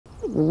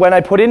When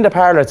I put in the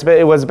parlour,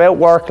 it was about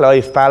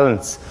work-life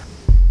balance.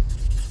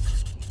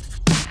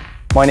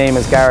 My name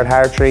is Garrett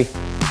Hartery,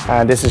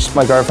 and this is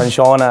my girlfriend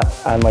Shauna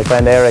and my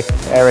friend Eric.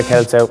 Eric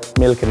helps out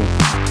milking.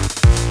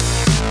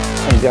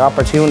 And the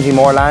opportunity,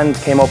 more land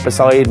came up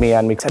beside me,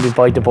 and we said we'd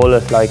bite the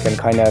bullet and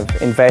kind of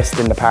invest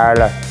in the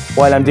parlour.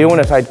 While I'm doing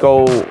it, I'd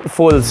go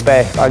full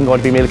spec. I'm going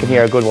to be milking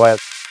here a good while.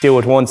 Do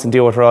it once and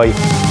do it right.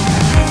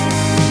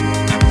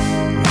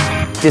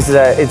 It's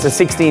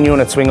a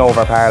 16-unit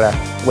swing-over parlour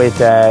with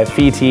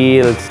feed to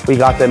yield. We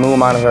got the Moo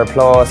Monitor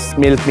Plus,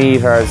 milk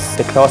meters,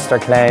 the cluster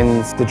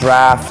cleanse, the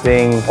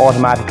drafting,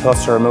 automatic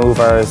cluster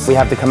removers. We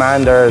have the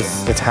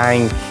commanders, the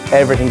tank,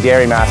 everything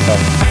Dairymaster.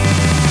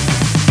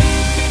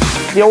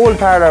 The old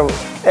parlour,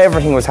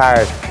 everything was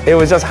hard. It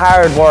was just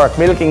hard work.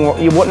 Milking,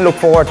 you wouldn't look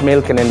forward to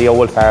milking in the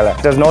old parlour.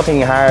 There's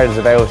nothing hard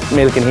about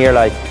milking here.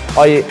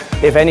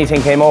 If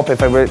anything came up,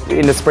 if I were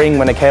in the spring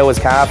when a cow was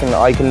calving,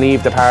 I can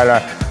leave the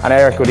parlour and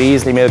Eric would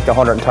easily milk the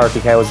 130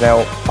 cows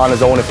now on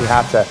his own if he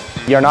had to.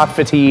 You're not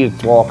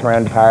fatigued walking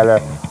around the parlour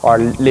or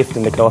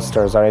lifting the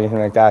clusters or anything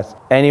like that.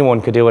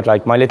 Anyone could do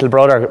it. My little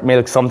brother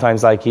milks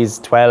sometimes he's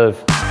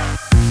 12.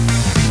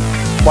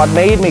 What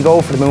made me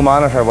go for the Moo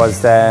Monitor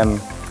was the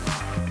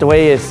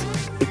way it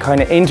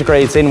kind of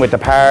integrates in with the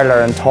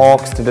parlour and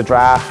talks to the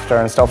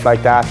drafter and stuff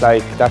like that.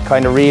 That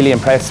kind of really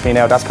impressed me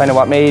now. That's kind of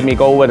what made me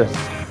go with it.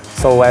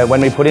 So when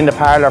we put in the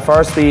parlour,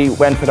 first we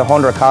went with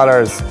 100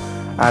 collars,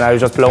 and I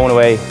was just blown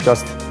away.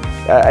 Just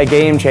a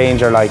game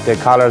changer. The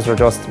collars were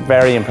just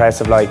very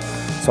impressive.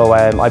 So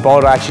I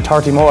bought actually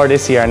 30 more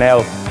this year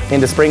now.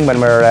 In the spring when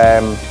we're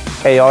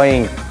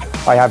AIing,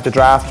 I have the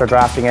drafter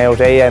drafting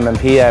out AM and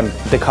PM.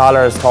 The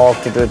collars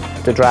talk to the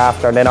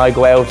drafter, and then I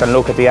go out and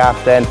look at the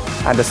app then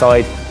and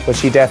decide, but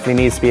she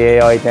definitely needs to be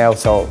AI'd now.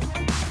 So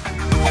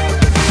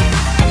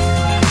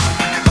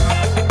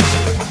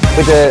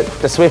with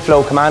the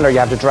Swiftflo Commander, you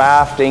have the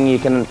drafting, you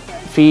can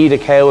feed a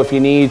cow if you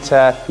need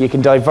to, you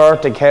can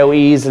divert the cow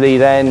easily,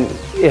 then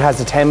it has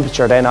the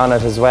temperature then on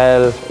it as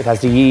well, it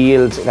has the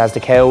yield, it has the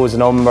cow's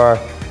number,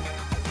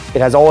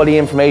 it has all the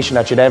information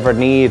that you'd ever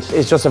need.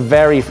 It's just a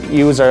very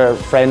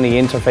user-friendly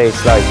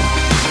interface.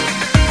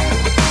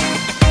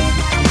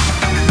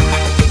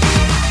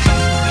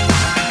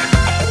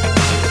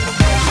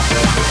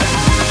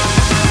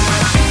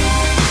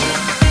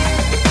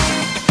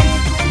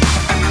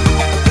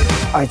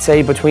 I'd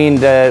say between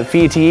the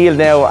feed to yield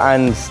now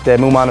and the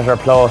Moo Monitor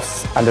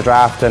Plus and the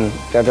drafting,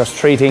 there's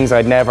three things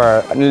I'd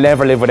never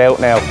live without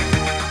now.